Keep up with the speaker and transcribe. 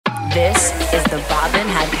This is the Bobbin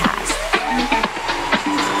Headcast.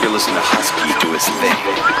 You're listening to Husky do his thing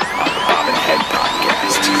on the Bobbin Head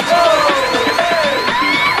Podcast.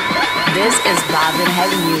 This is Bobbin Head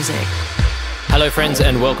Music. Hello friends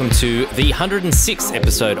and welcome to the 106th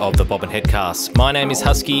episode of the Bobbin Headcast. My name is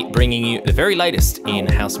Husky, bringing you the very latest in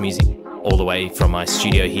house music, all the way from my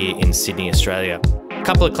studio here in Sydney, Australia. A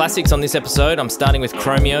couple of classics on this episode. I'm starting with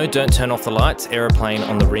Chromeo, Don't Turn Off the Lights, Aeroplane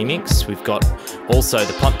on the remix. We've got also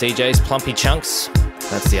the Plump DJs, Plumpy Chunks.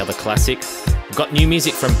 That's the other classic. We've got new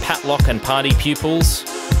music from Patlock and Party Pupils,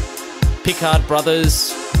 Picard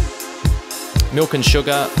Brothers, Milk and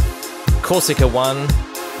Sugar, Corsica 1,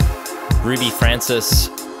 Ruby Francis,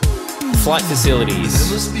 Flight Facilities,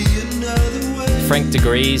 Frank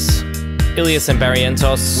Degrees, Ilias and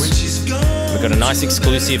Barrientos. We've got a nice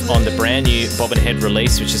exclusive on the brand new Bobbin Head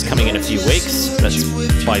release, which is coming in a few weeks. That's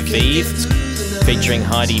by Veev, featuring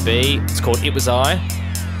Heidi B. It's called It Was I.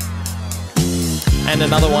 And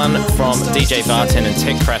another one from DJ Vartan and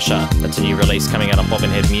Techcrasher. That's a new release coming out on Bobbin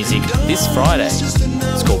Head Music this Friday.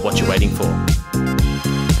 It's called What You're Waiting For.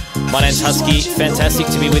 My name's Husky. Fantastic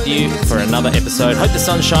to be with you for another episode. Hope the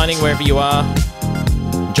sun's shining wherever you are.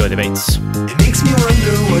 Enjoy the beats. It makes me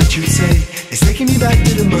wonder what you'd say. It's taking me back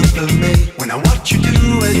to the month of May when I watch you do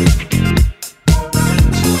it.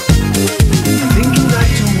 I'm thinking back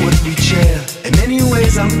to what we share. In many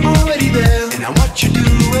ways I'm already there, and I watch you do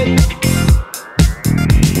it.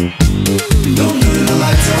 Don't turn the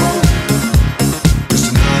lights on, 'cause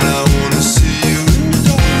tonight I wanna see you in the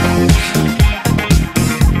dark.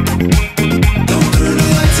 Don't turn the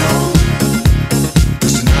lights on,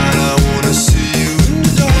 'cause tonight I wanna see you in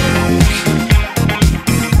the dark.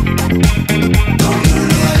 Don't turn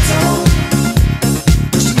the lights on,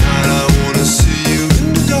 'cause tonight I wanna see you in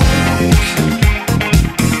the dark.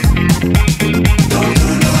 Don't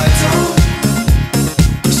turn the lights on,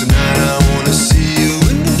 'cause tonight I wanna see you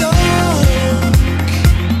in the dark.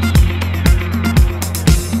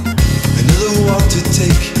 Another walk to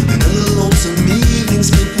take, another lonesome evening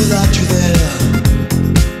spent without you there.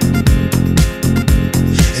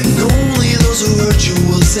 And only those who hurt you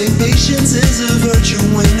will say patience is a virtue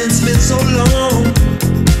when it's been so long.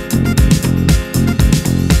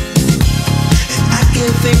 And I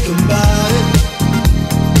can't think about it.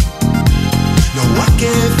 No, I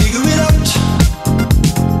can't figure it out.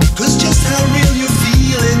 'Cause just how real you're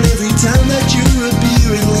feeling every time that you're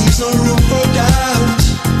appearing leaves no room for doubt.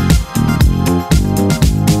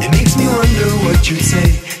 It makes me wonder what you'd say.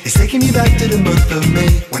 It's taking me back to the month of May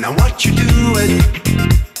when I watch you do it.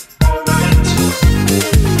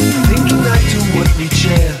 I'm thinking back to what we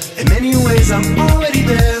share. In many ways I'm already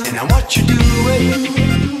there, and I watch you do it.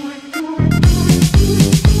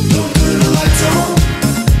 Don't turn the lights on,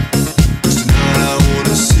 'cause tonight I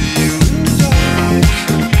wanna see you in the dark.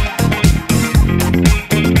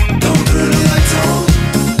 Don't turn the lights on,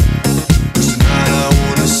 'cause tonight I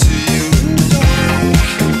wanna see you in the dark.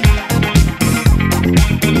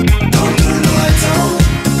 Don't turn the lights on,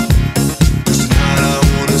 'cause tonight I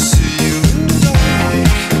wanna see you in the dark.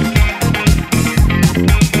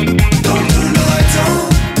 Don't turn the lights on,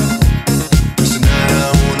 'cause tonight I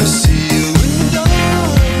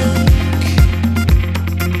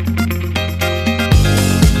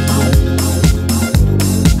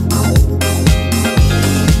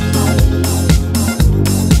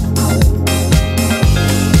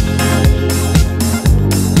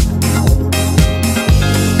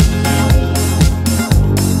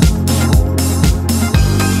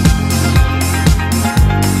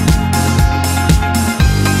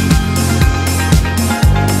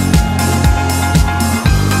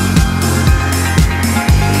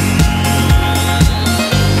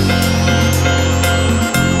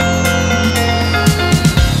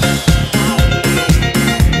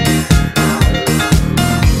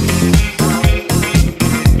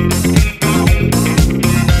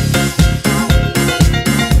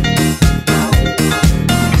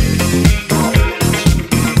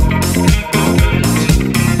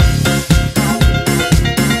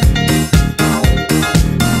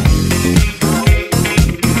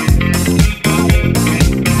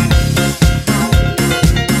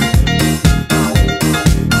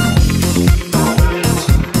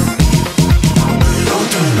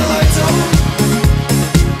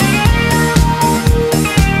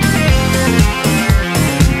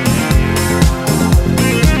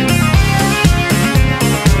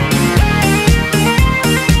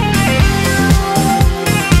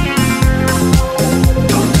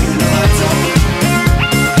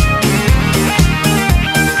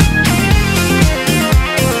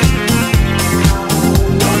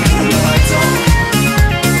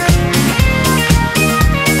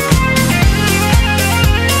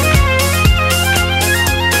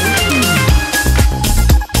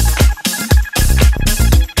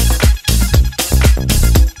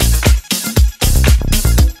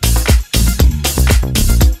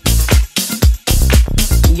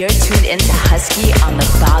You're tuned into Husky on the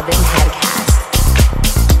Bobbin Headcast.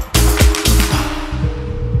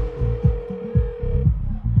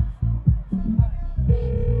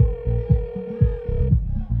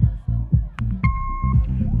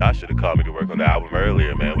 I should have called me to work on the album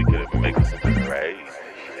earlier, man. We could have been making something crazy.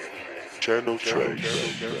 Channel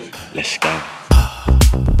Trax. Let's go.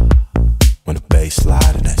 When the bass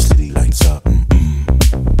slide and that city lights up,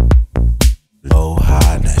 low,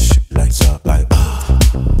 high, and that shit lights up like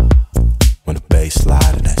when the bass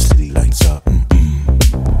slide and that city lights up,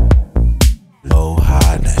 low,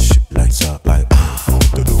 high, and that shit lights up like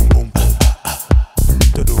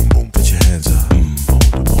put your hands up,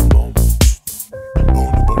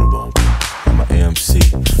 I'm a MC,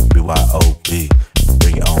 BYOB,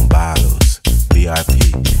 bring your own bottles, VIP,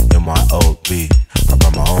 MYOB, I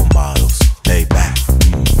brought my own models. Lay back,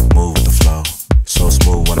 move with the flow. So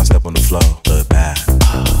smooth when I step on the floor. Look back,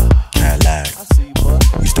 Cadillac.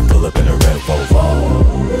 Used to pull up in a red Volvo.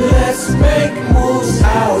 Let's make moves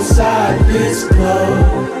outside this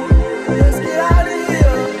club. Let's get out of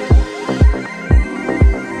here.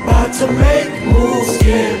 About to make moves,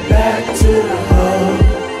 get back to the hub.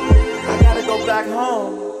 I gotta go back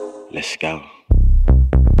home. Let's go.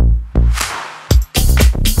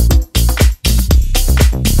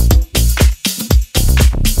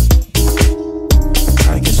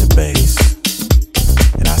 Bass,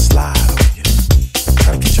 and I slide on you.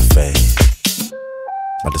 Try to get your face.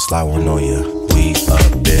 About to slide one on you. We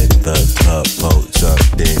up in the club, pose up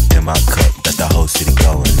there in my cup. Got the whole city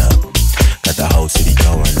going up. Got the whole city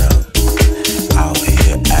going up. Out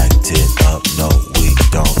here acting up, no, we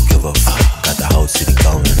don't give a fuck. Got the whole city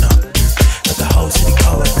going up. Got the whole city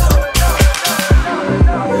going up.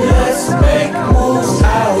 Let's make moves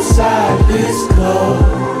outside this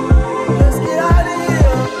club.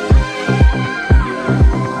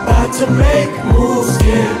 To make moves,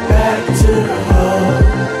 get back to the hub.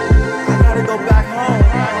 I gotta go back home.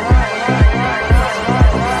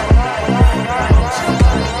 Got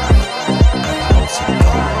the whole city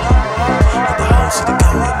going up.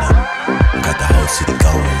 Got the whole city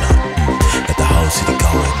going up. Got the whole city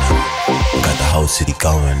going up. Got the whole city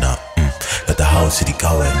going up. Got the whole city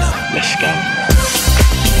going up. Let's go.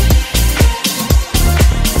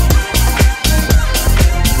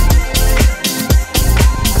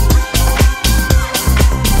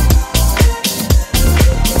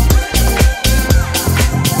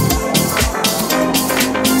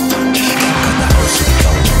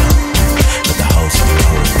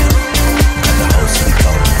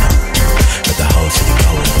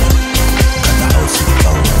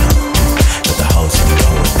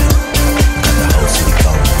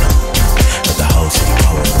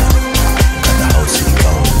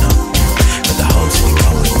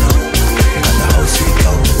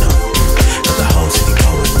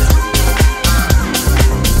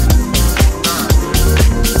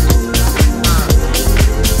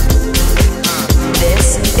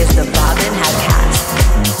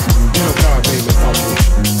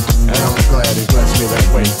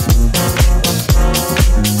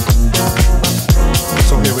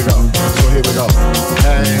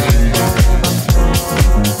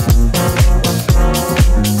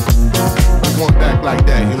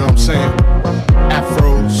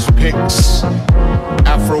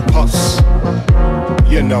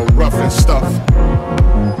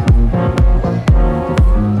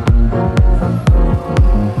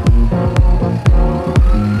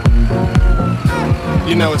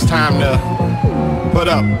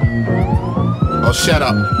 Shut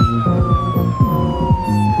up.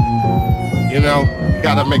 You know,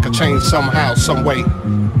 gotta make a change somehow, some way.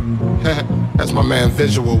 As my man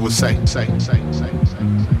Visual would say.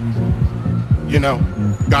 You know,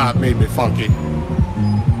 God made me funky.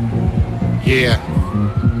 Yeah.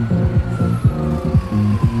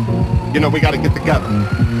 You know, we gotta get together.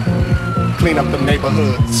 Clean up the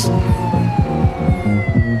neighborhoods.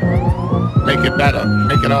 Make it better,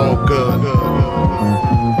 make it all good.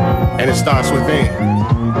 And it starts within.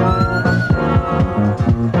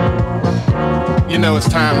 You know it's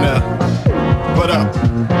time to put up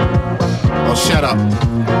or shut up.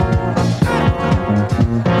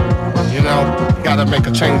 You know, gotta make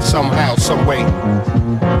a change somehow, some way.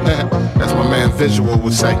 That's my man Visual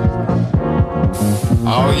would say.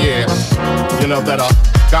 Oh yeah, you know that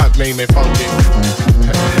God made me funky.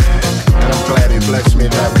 And I'm glad he blessed me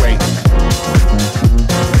that way.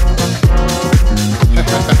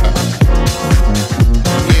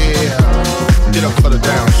 Yeah, get up for the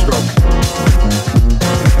downstroke.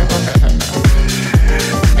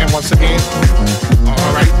 And once again,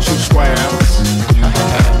 alright, you squares.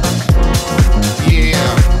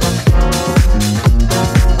 Yeah.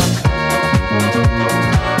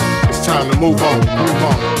 move on, move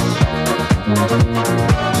on.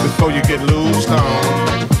 Before you get loosed on.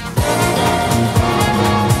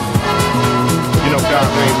 You know God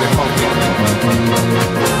made me funky.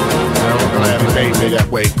 I'm glad He made me that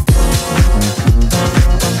way.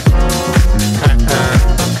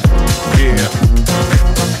 Yeah.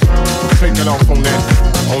 Taking off on that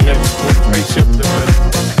spaceship,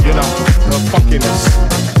 you know, the funkiness,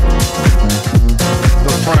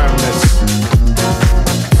 the primeness.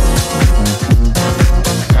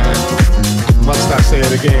 Must I say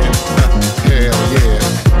it again? Hell yeah.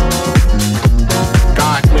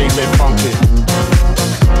 God made me funky,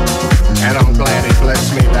 and I'm glad He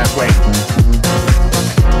blessed me that way.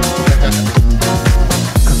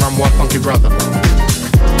 Cause I'm one funky brother.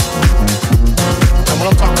 And when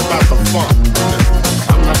I'm talking about the funk,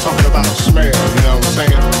 I'm not talking about a smell, you know what I'm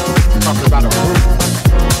saying? I'm talking about a groove.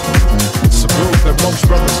 It's a groove that most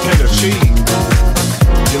brothers can't achieve.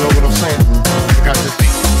 You know what I'm saying? You got to be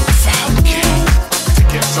funky to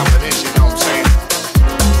get some of this, you know what I'm saying?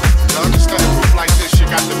 To understand a groove like this, you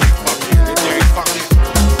got to be funky. And if you ain't funky,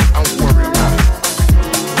 don't worry about it.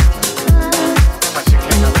 Cause you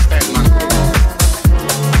can't understand my groove.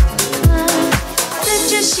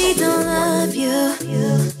 Betcha she don't love you.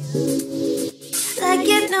 Like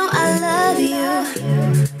you know I love you.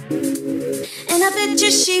 And I bet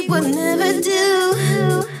you she would never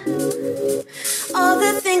do all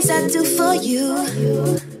the things I do for you.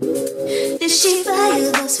 Did she buy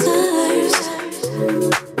you those flowers?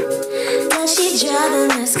 Does she drive a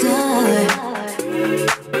nice car?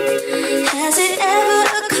 Has it ever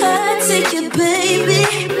occurred to you, baby,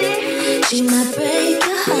 she might break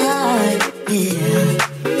your heart, yeah.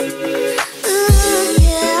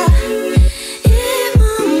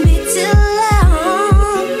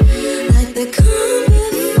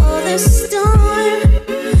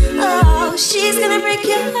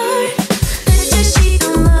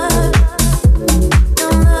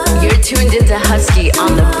 Tuned into Husky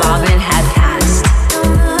on the Bobbin Headcast.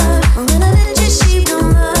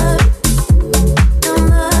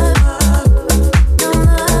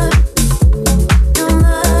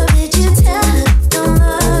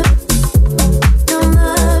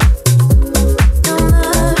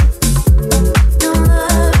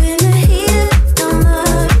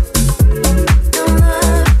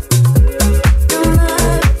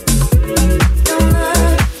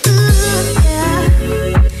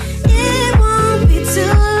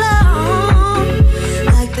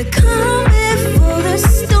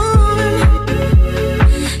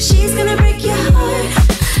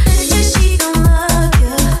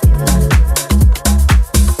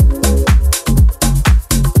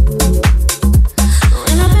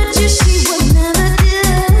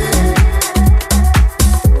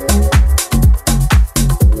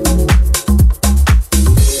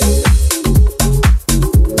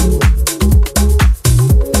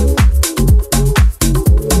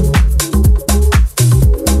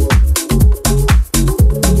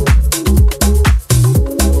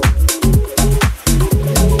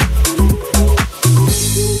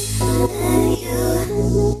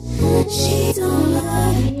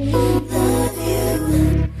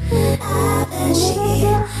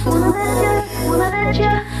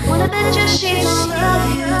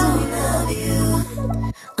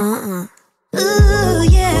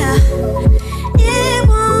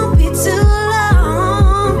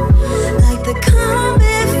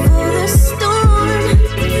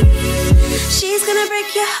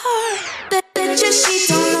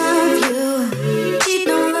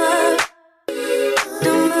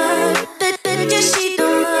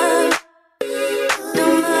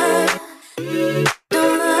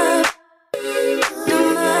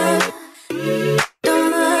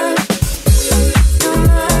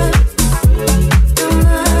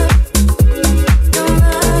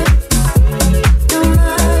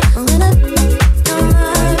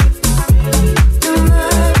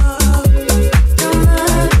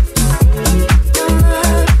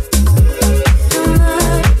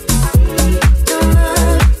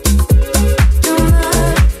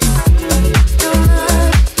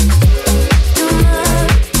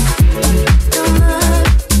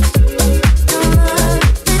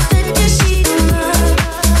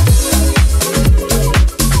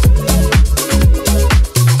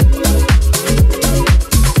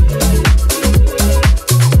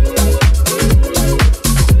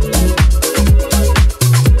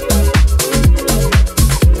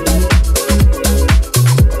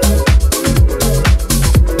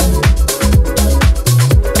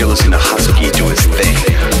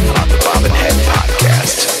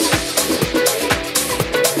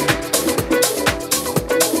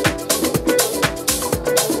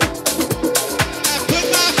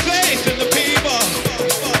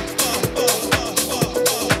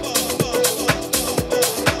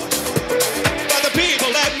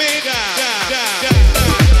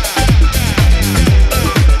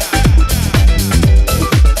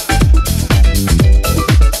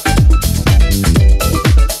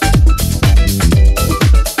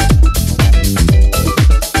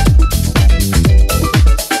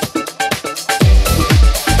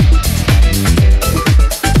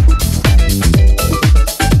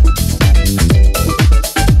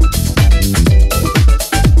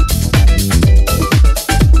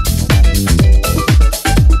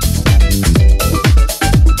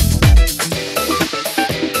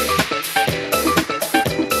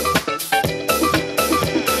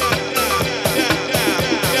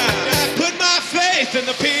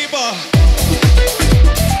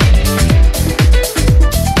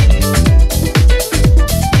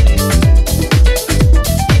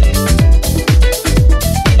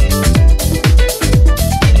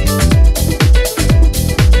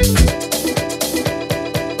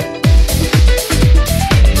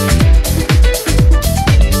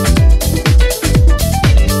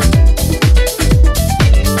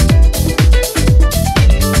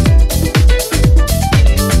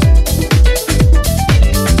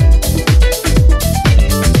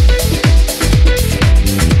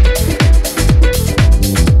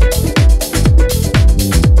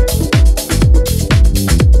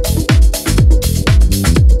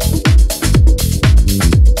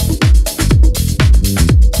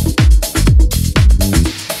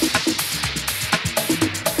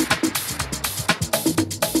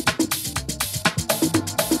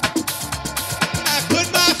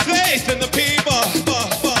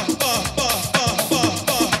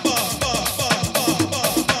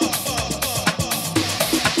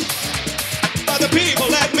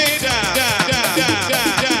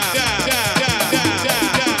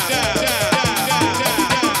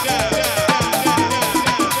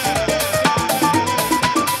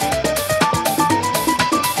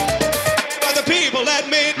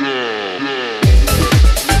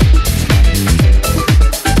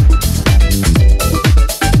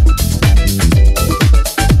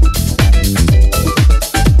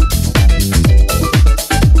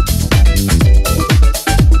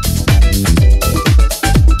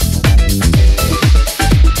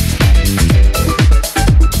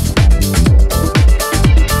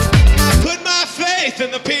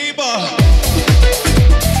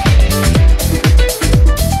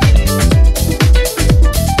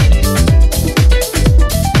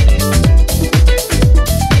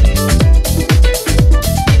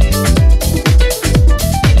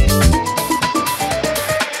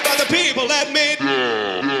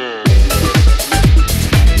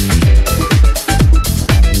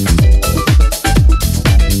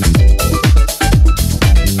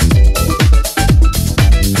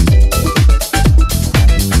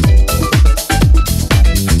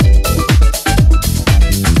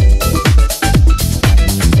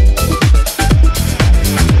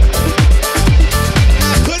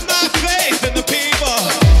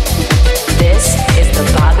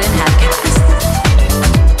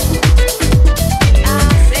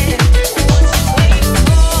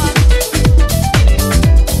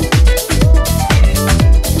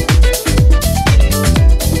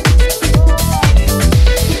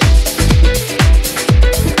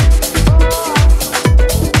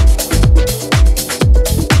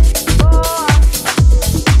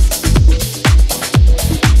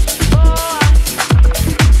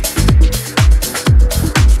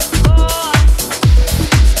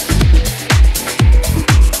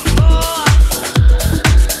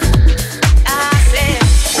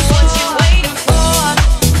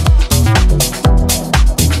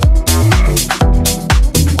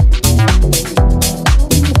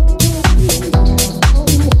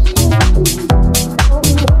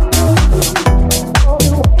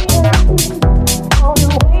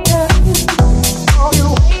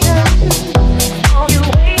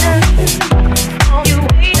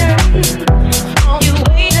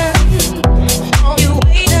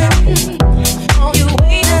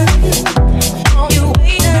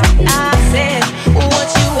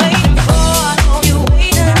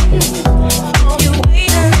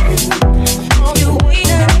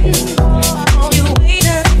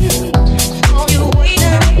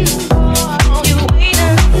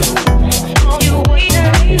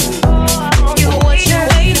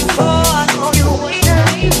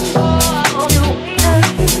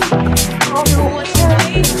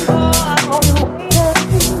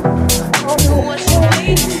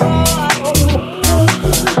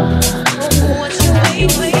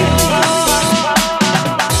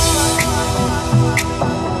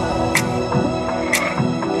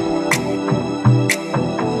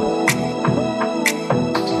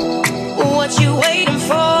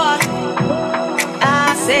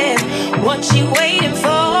 What you waiting for?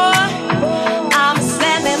 I'm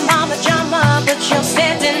slamming my pajama, but you're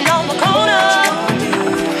standing on the corner.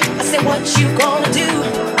 I said, what you gonna do?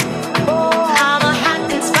 I'm a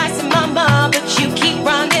hot and spicy mama, but you keep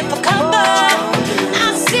running for cover.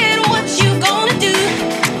 I said, what you gonna do?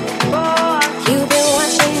 You've been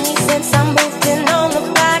watching me since I moved in on the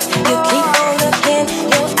block. You keep on looking,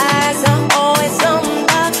 your eyes are always on the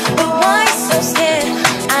block. But why so scared?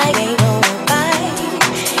 I ain't gonna bite.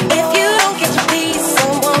 If you don't get your piece,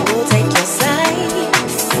 someone will take your side.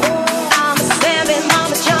 I'm a slamming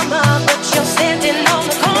mama jama, but you're standing on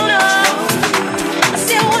the corner.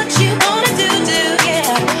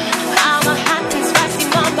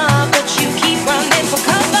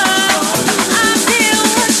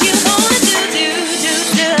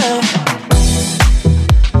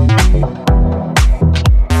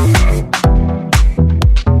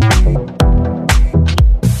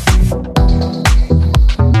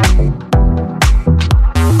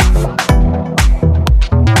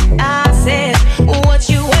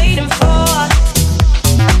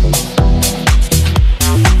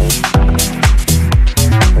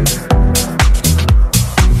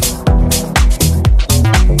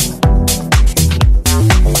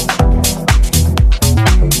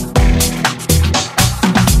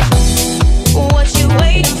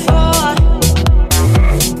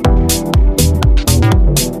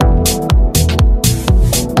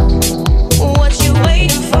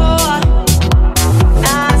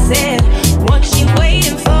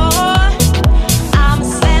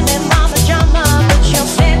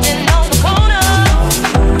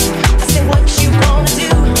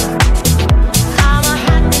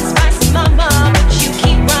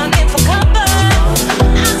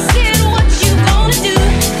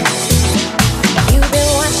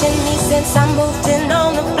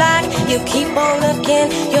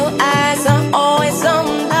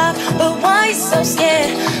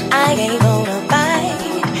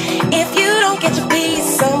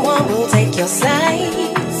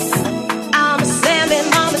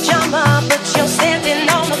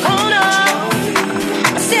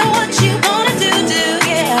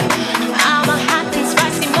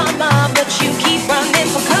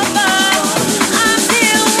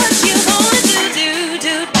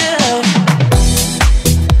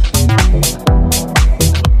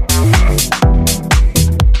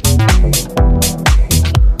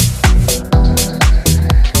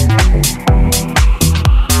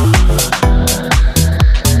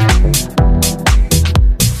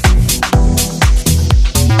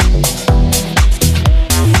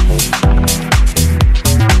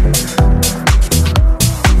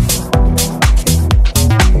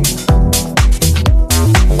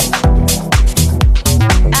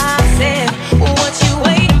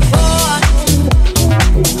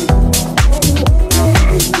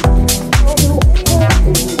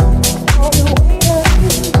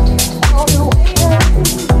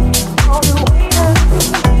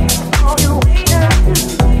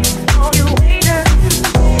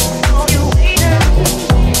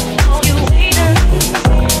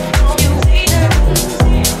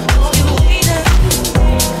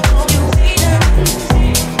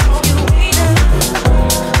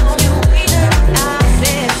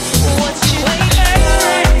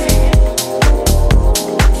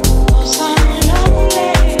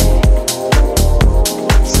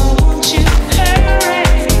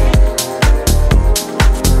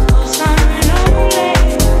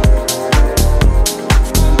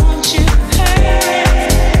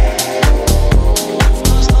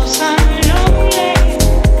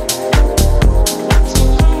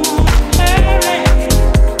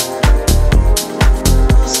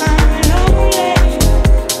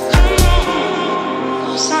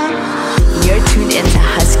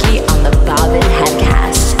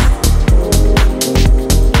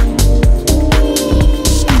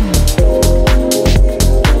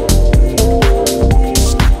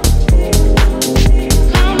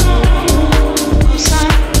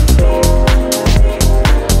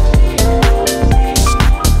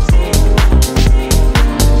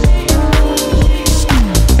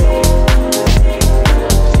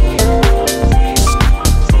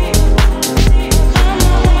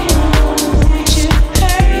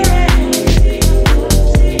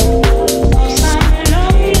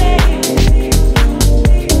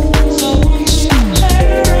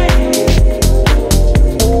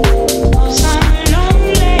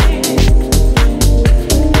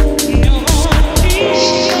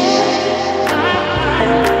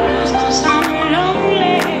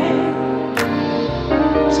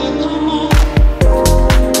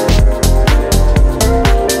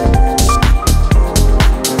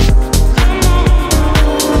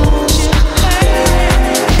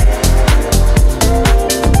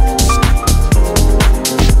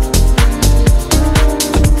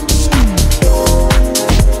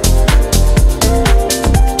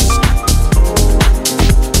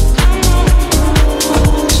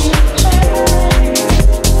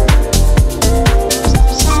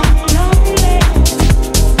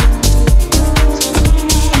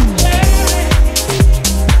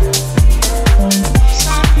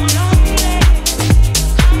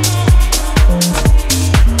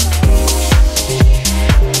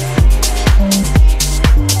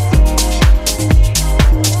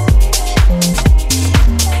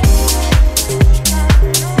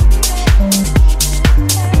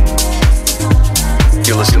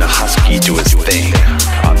 You're listening to Husky do his thing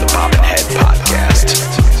on the Bobbin Head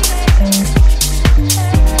Podcast.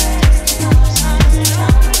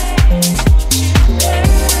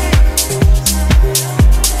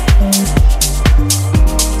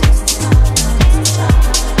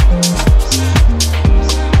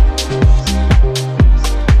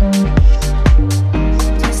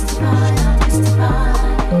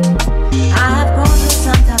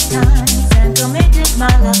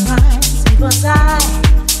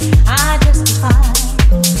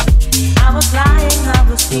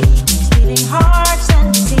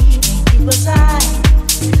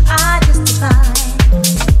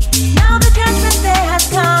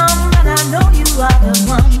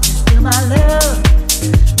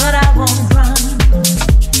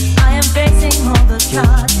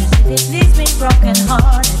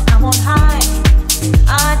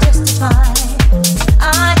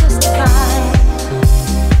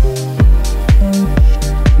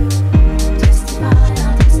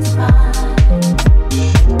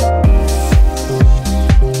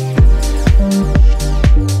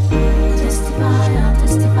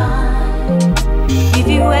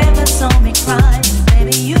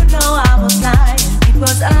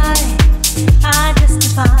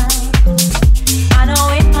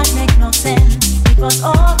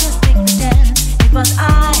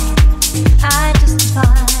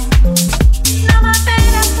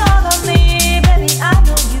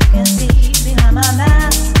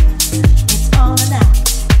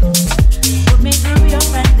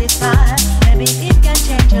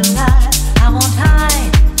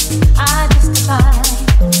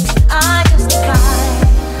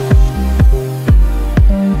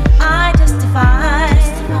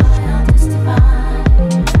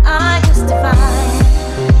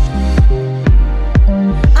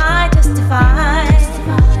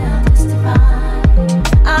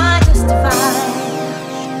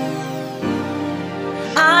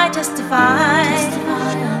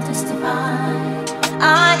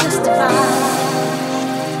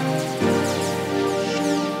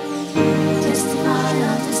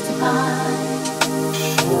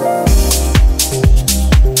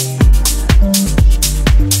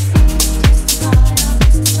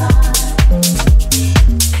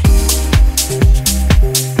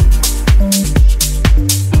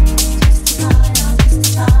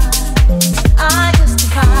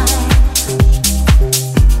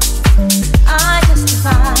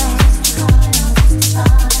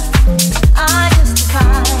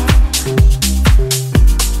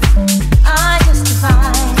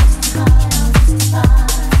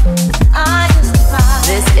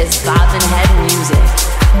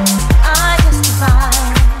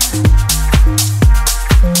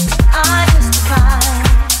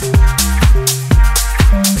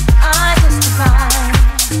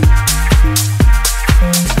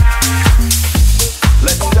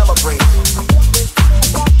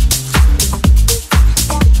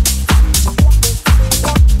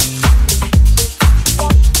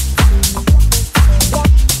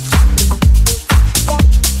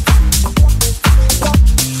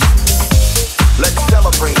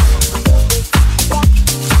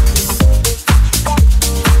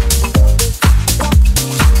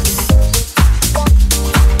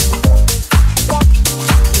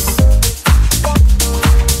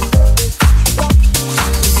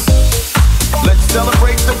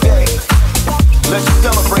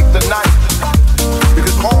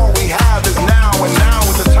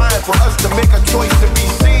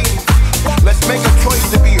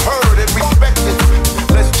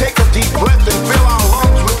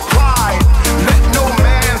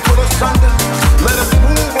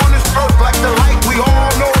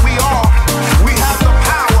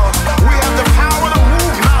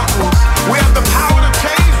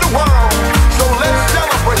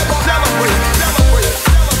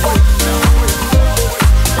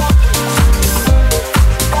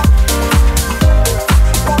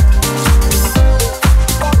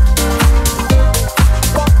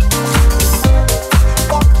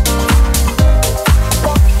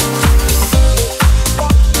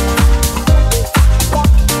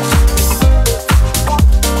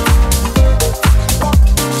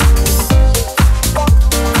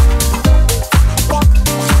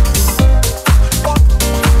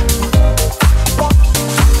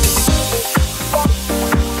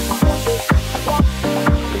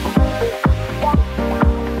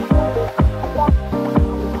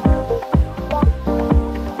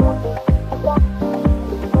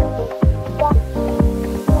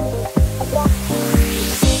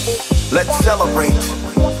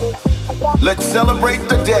 Let's celebrate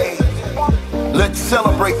the day. Let's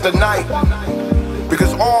celebrate the night.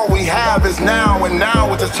 Because all we have is now, and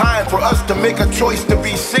now is the time for us to make a choice to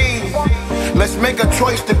be seen. Let's make a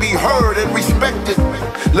choice to be heard and respected.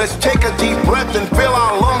 Let's take a deep breath and fill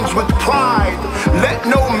our lungs with pride. Let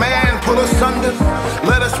no man pull us under.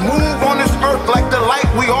 Let us move on this earth like the light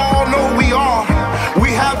we all know we are.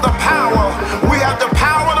 We have the power. We have the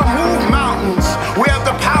power to move mountains. We have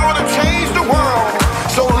the power to change the world.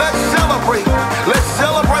 So let's celebrate. Let's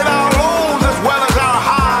celebrate our lows as well as our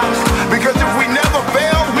highs. Because if we never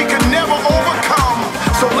fail, we can never overcome.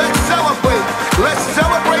 So let's celebrate. Let's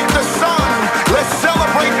celebrate the sun. Let's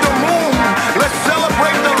celebrate the moon. Let's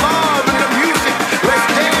celebrate the love and the music. Let's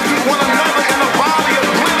dance with one another in a body of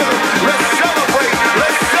glitter. Let's celebrate.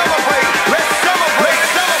 Let's celebrate. Let's celebrate.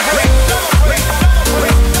 Celebrate. Celebrate.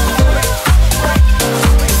 Celebrate.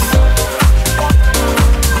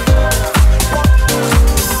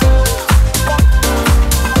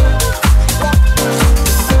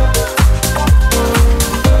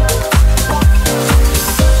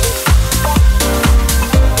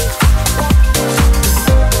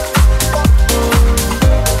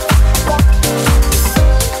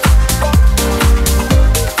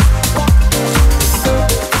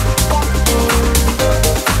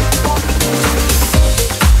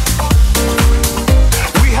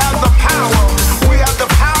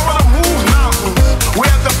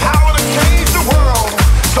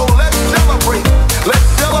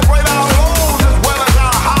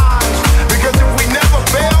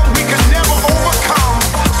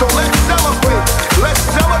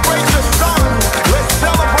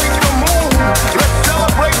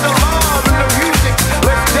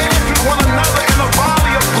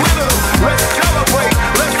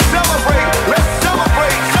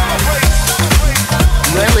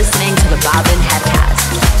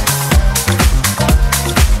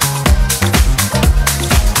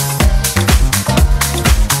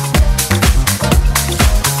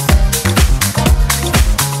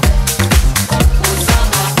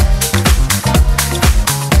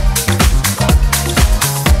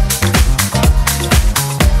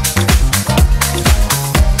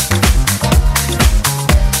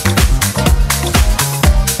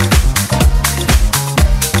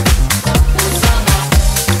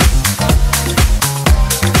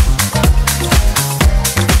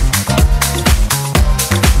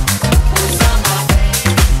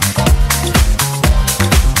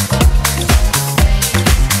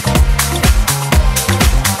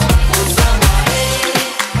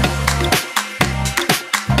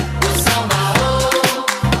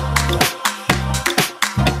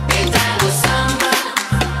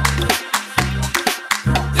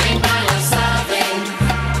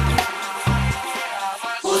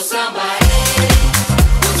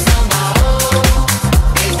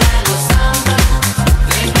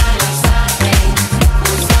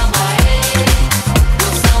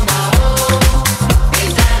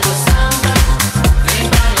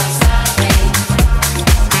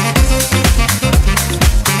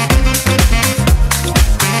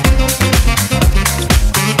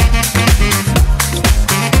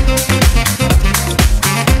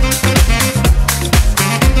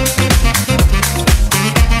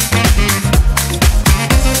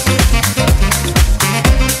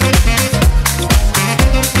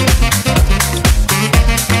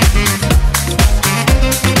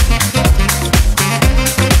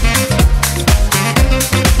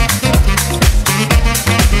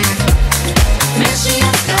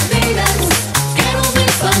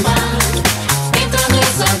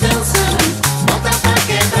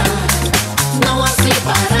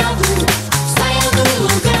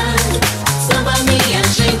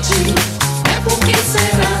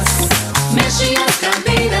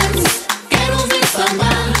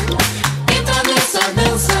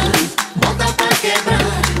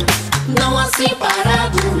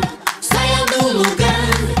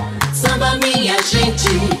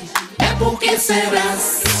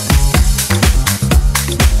 serás.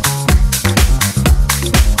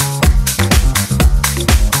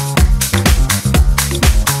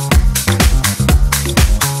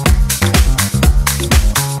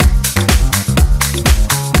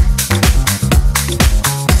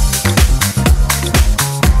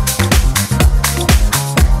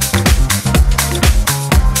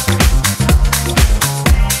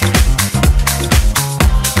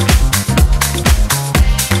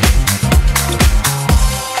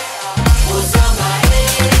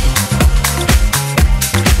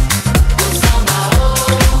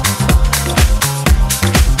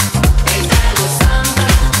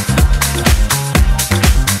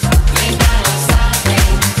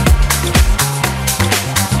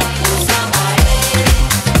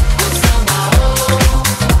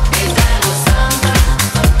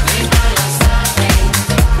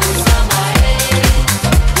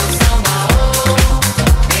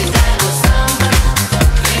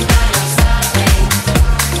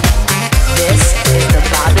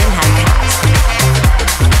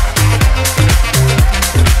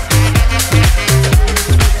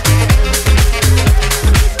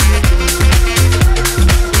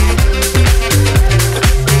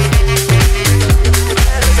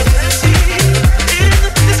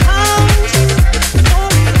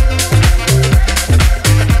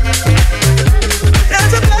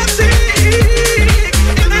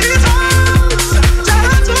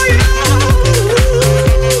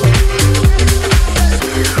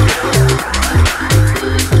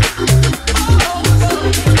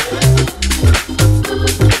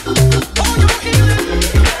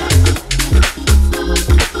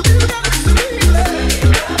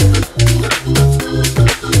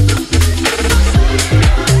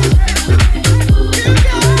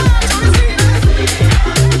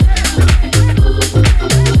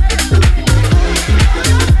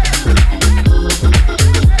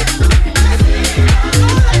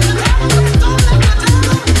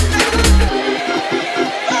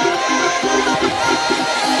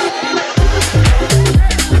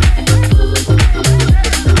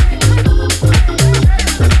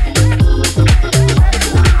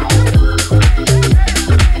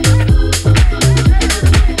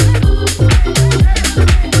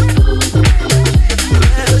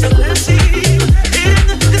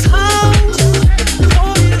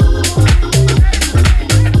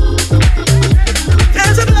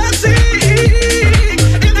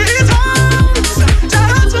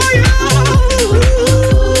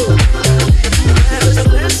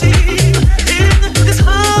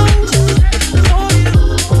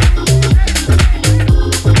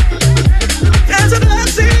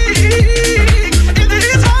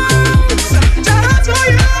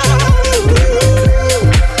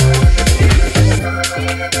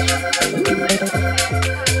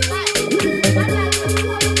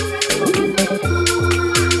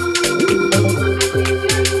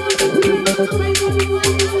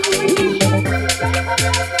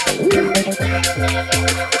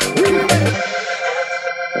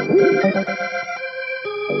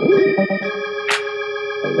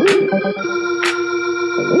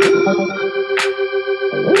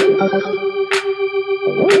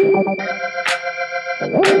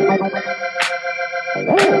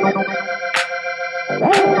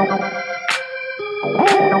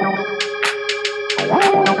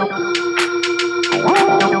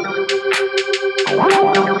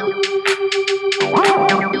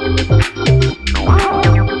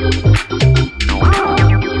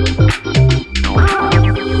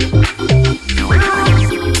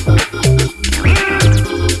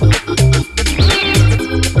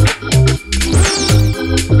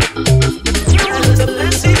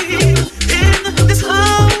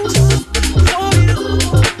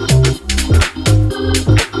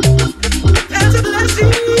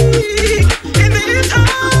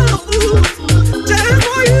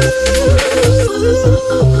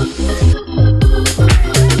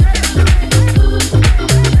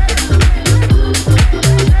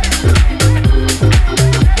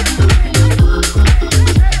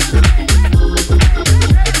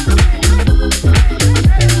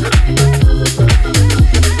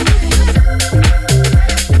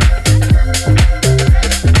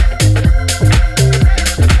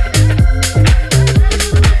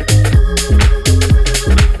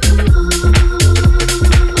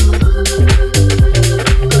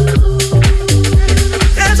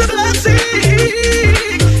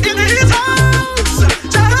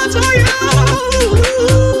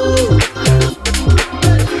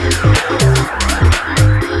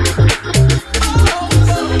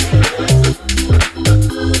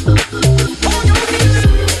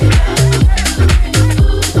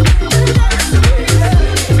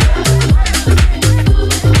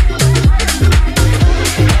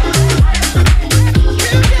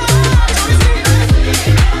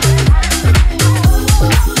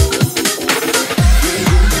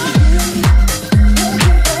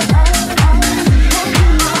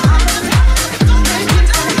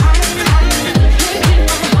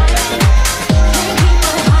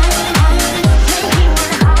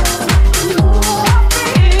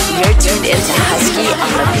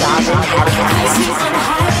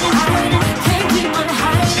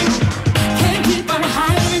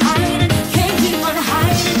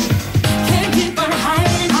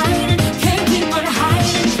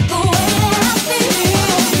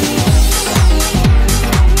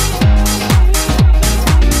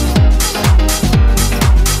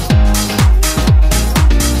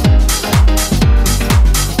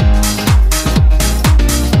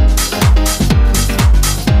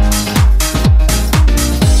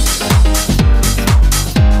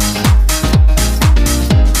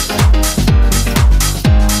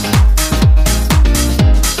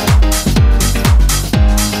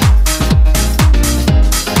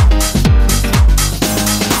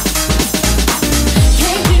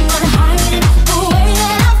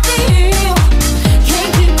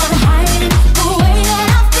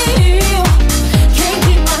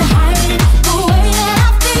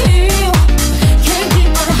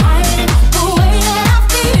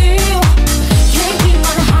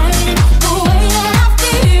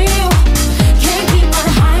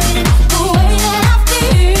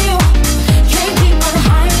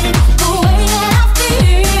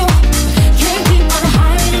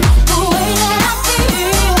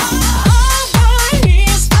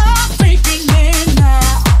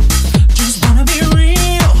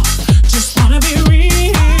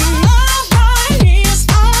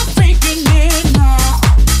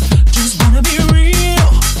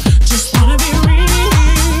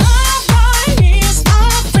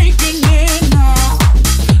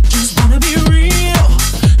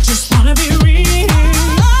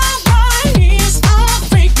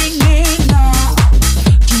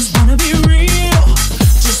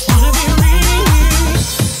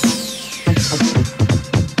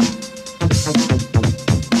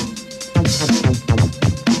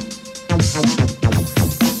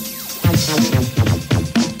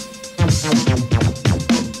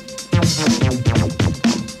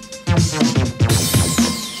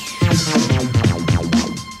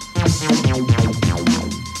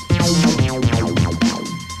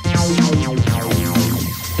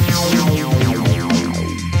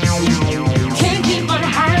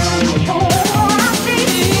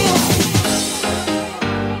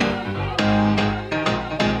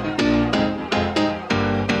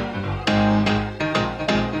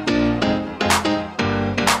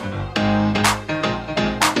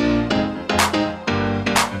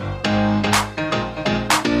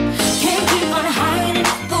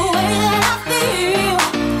 The way that I feel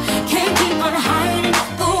can't keep on hiding.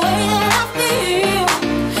 The way that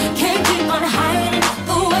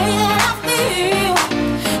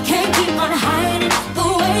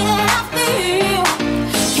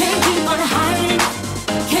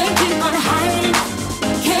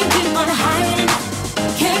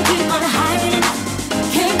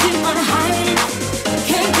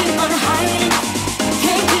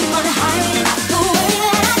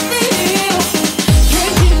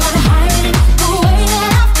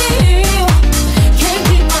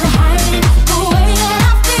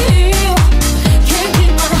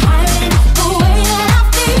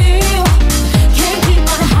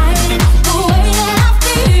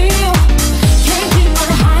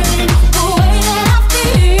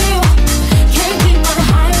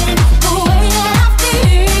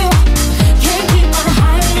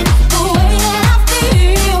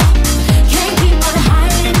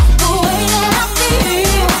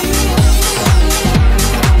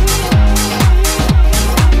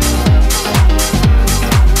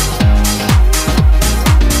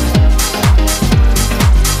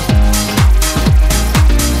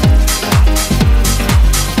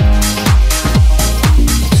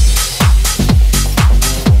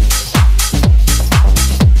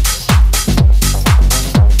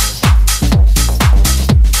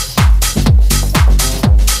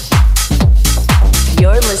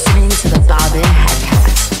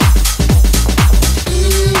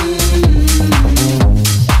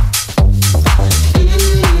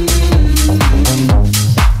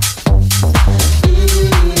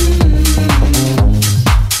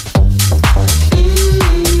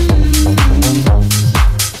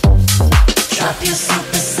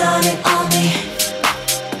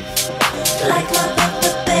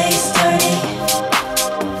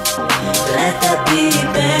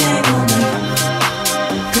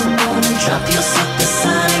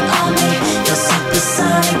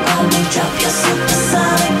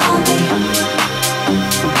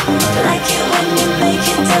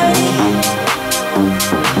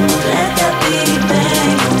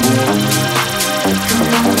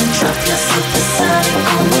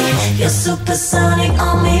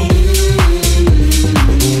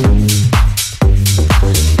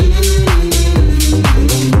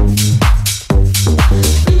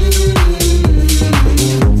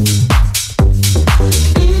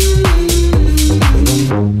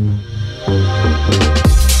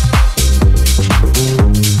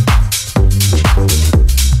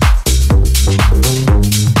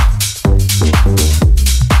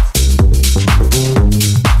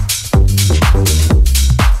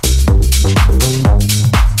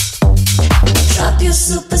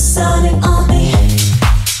supersonic on me.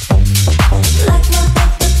 Like my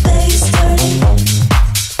puppet bass dirty.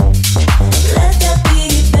 Let that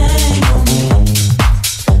beat bang on me.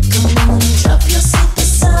 Come on and drop your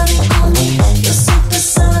supersonic on me. Your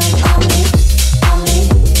supersonic on me. On me,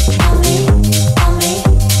 on me, on me,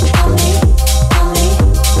 on me, on me, on me,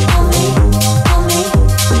 on me, on me,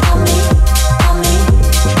 on me, on me,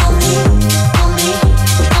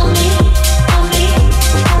 on me, on me, on me, on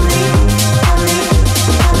me.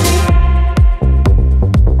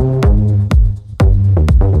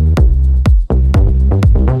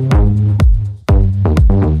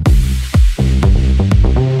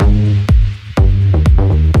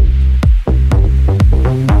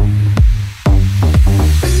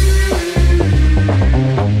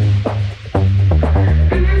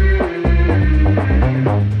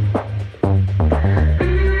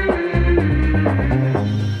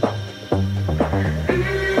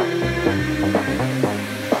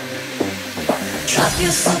 Drop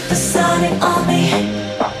your supersonic on me.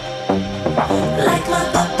 Like my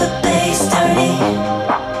puppet bass dirty.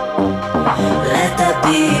 Let that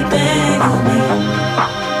beat bang on me.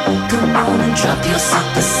 Come on and drop your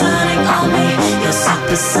supersonic on me. Your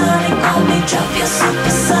supersonic on me. Drop your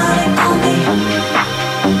supersonic on me.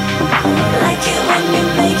 Like it when you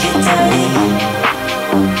make it dirty.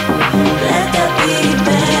 Let that beat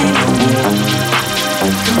bang on me.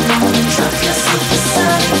 Come on and drop your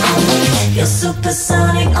supersonic on me. Your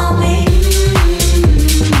supersonic on me.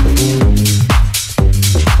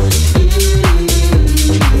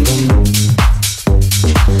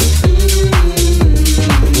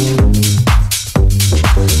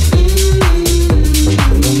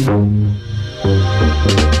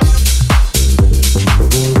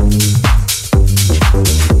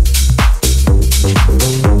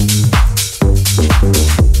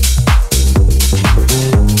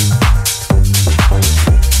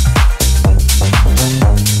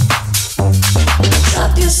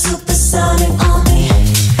 Drop your supersonic on me.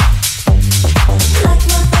 Like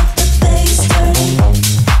my puppet bass dirty.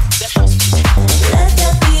 Let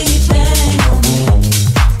that beat bang on me.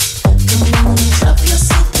 Come on and drop your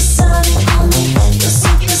supersonic on me. Your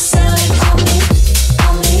supersonic on me.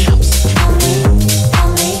 On me, on me, on me, on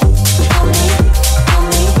me, on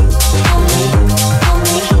me, on me, on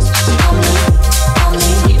me, on me, on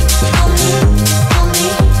me, on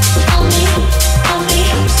me, on me, on me,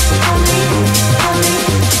 on me,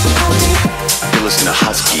 on me. You listen to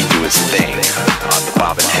Husky do his thing on the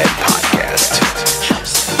Bobbin Head Podcast.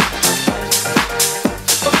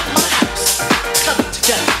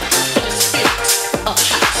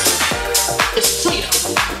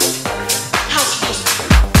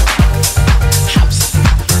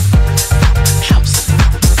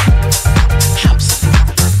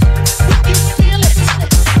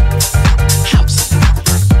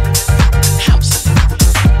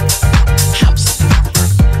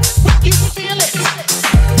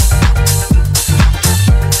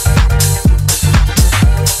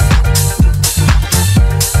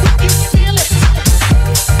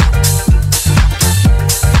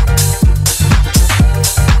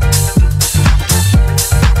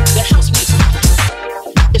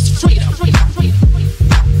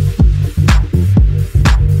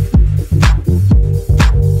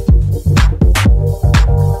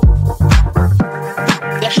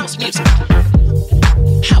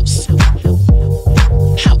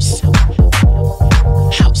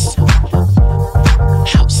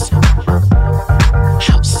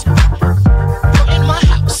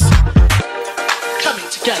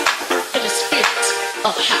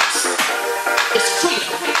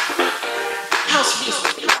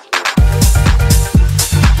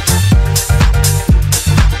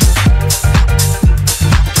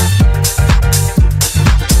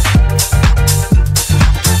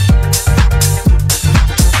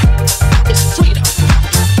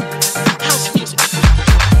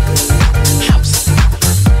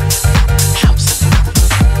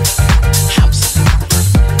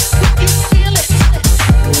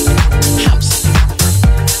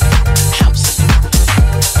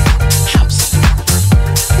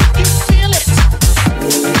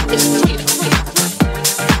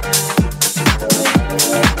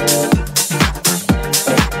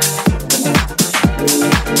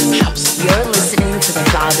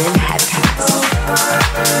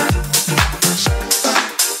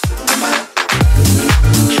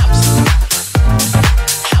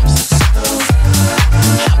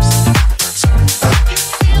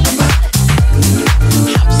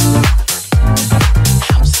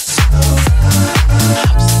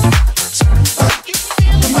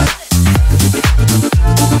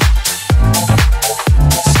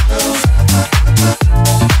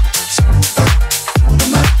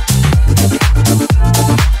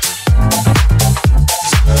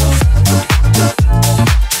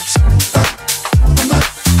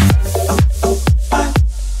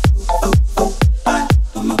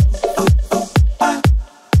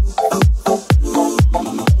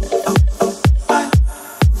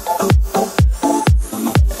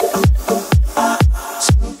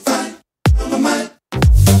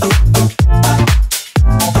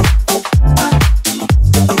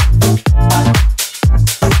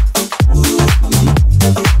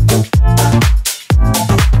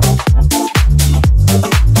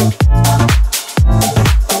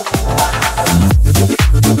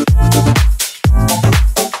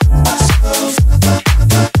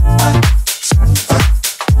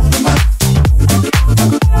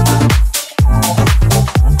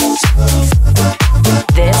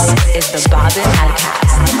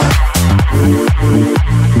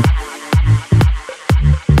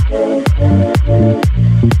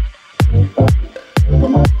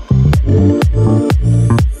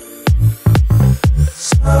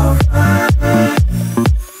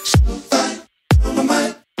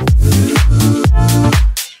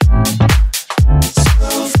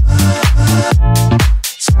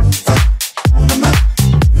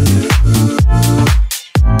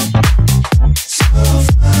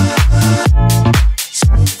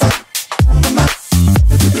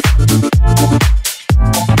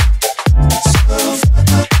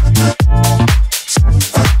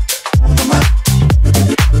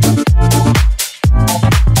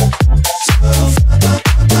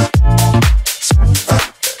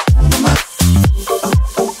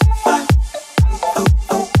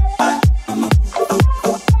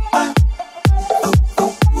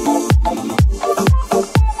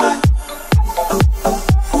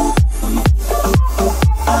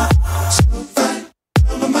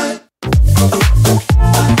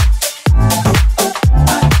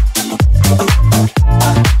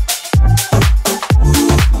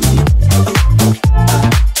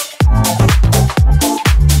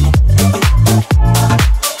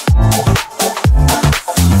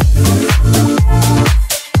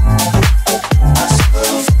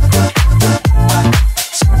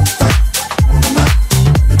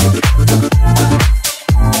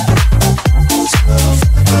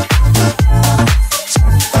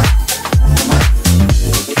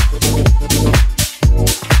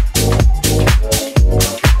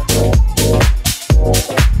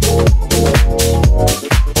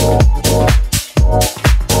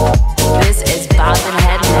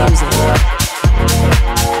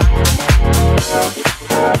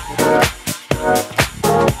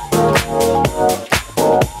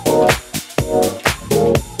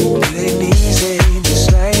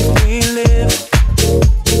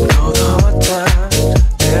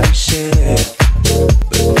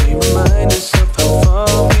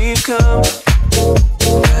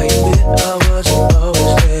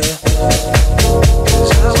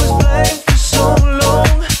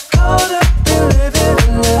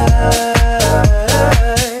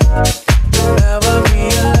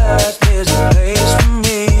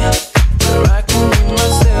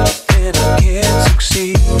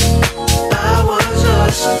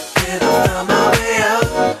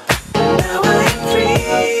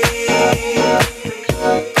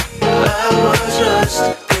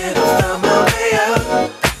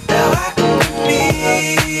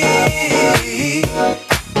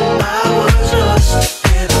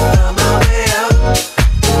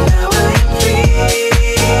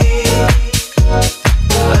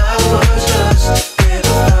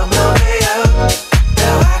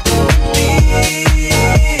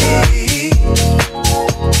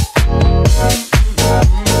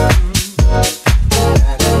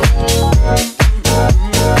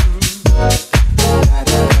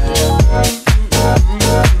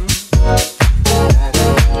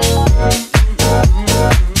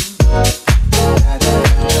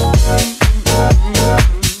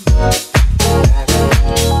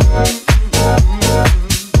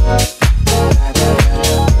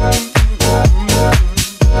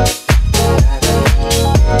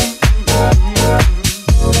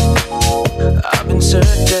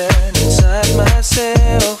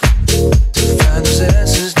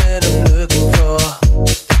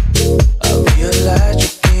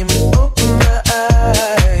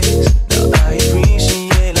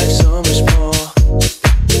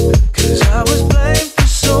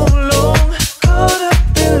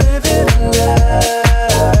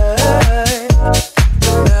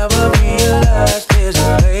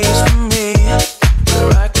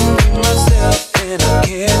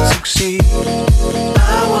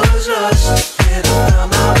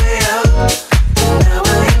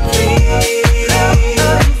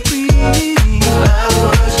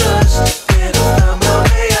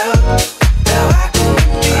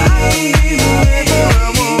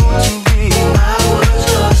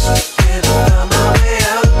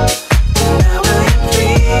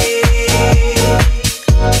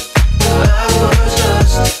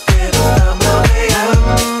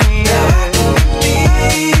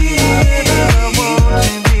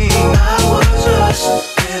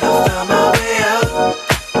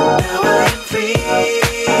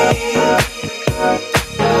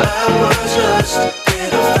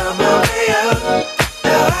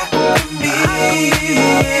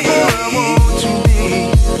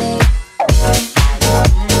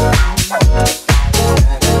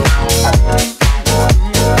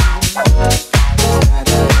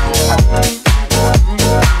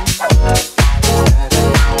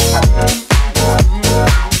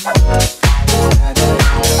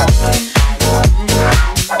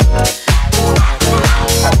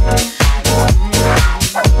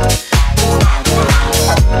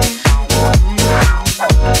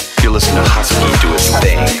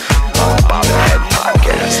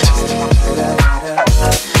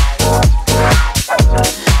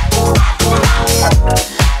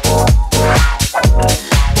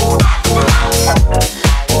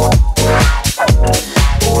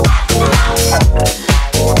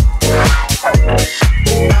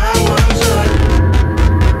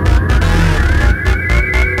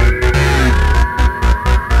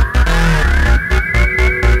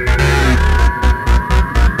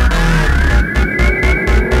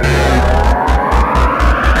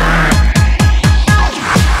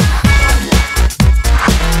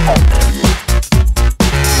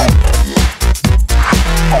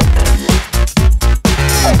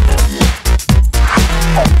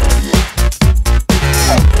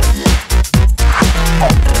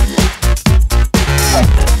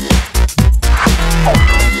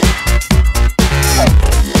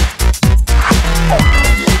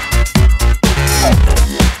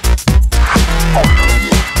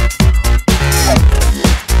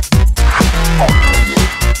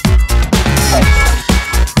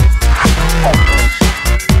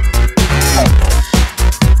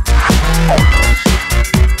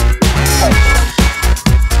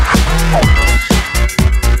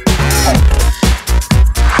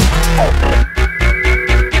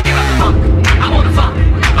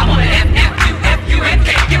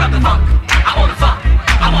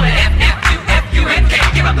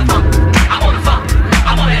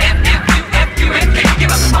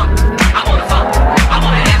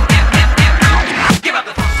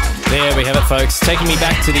 tracks taking me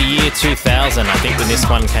back to the year 2000, I think, when this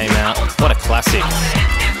one came out. What a classic.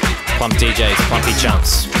 Plump DJs, Plumpy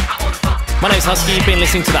Chunks. My name's Husky. You've been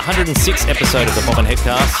listening to the 106th episode of the Bobbin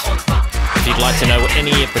Headcast. If you'd like to know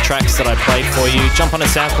any of the tracks that I played for you, jump on a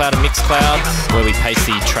SoundCloud and Mixcloud, where we paste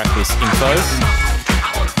the tracklist info.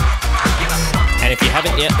 And if you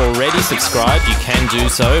haven't yet already subscribed, you can do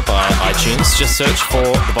so by iTunes. Just search for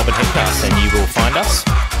the Bobbin Headcast and you will find us.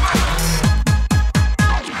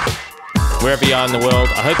 Wherever you are in the world,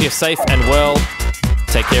 I hope you're safe and well.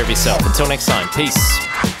 Take care of yourself. Until next time, peace.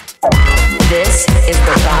 This is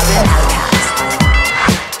the Bobbin Headcast.